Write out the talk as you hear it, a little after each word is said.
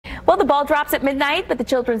Well, the ball drops at midnight, but the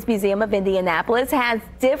Children's Museum of Indianapolis has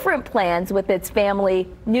different plans with its family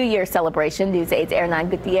New Year celebration. News 8's Hernan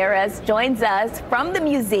Gutierrez joins us from the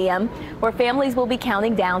museum, where families will be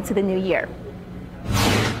counting down to the new year.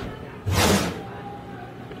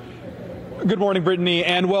 Good morning, Brittany.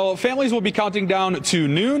 And well, families will be counting down to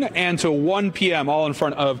noon and to 1 p.m. all in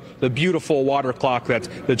front of the beautiful water clock that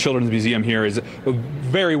the Children's Museum here is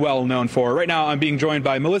very well known for. Right now, I'm being joined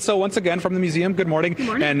by Melissa once again from the museum. Good morning. Good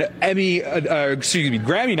morning. And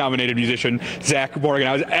Grammy-nominated musician Zach Morgan.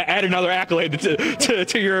 I was add another accolade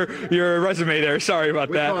to your resume there. Sorry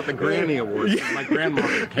about that. We call it the Grammy Awards. Yeah. My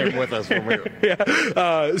grandmother came with us when we were.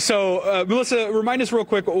 Yeah. So Melissa, remind us real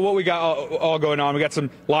quick what we got all going on. We got some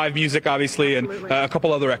live music, obviously, and a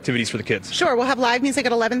couple other activities for the kids. Sure, we'll have live music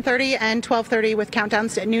at 11:30 and 12:30 with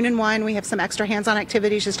countdowns at noon and 1. We have some extra hands-on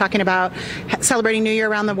activities just talking about celebrating New Year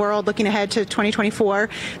around the world, looking ahead to 2024.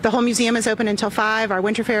 The whole museum is open until 5. Our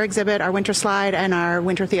Winter Fair exhibit, our Winter Slide, and our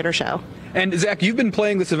Winter Theater Show. And Zach, you've been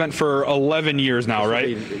playing this event for 11 years now, right?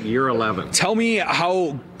 Year 11. Tell me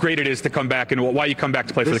how great it is to come back and why you come back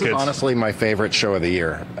to play for the kids. This is honestly my favorite show of the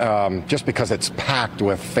year, just because it's packed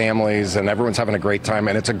with families and everyone's having a great time.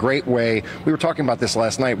 And it's a great way, we were talking about this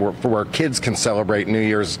last night, where kids can celebrate New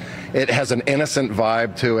Year's. It has an innocent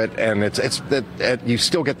vibe to it, and you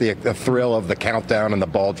still get the thrill of the countdown and the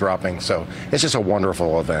ball dropping. So it's just a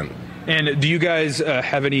wonderful event. And do you guys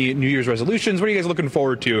have any New Year's resolutions? What are you guys looking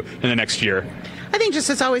forward to in the next year? I think just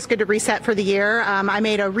it's always good to reset for the year. I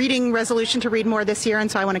made a reading resolution to read more this year, and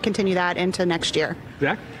so I want to continue that into next year.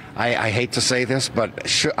 Zach? I hate to say this, but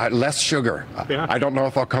less sugar. Yeah. I don't know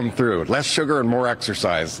if I'll come through. Less sugar and more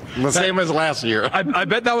exercise. The same as last year. I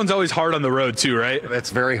bet that one's always hard on the road too, right? It's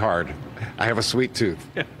very hard. I have a sweet tooth.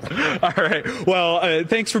 All right. Well,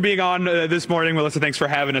 thanks for being on this morning, Melissa. Thanks for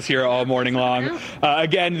having us here all morning long.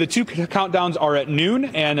 Again, the two countdowns are at noon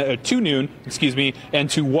and to noon, and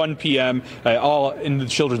to 1 p.m. All in the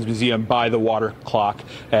Children's Museum by the water clock.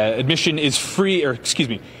 Admission is free,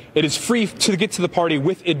 it is free to get to the party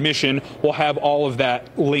with admission. We'll have all of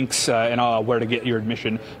that links and where to get your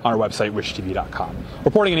admission on our website, wishtv.com.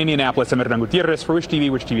 Reporting in Indianapolis, I'm Hernan Gutierrez for WishTV,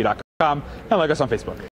 wishtv.com, and like us on Facebook.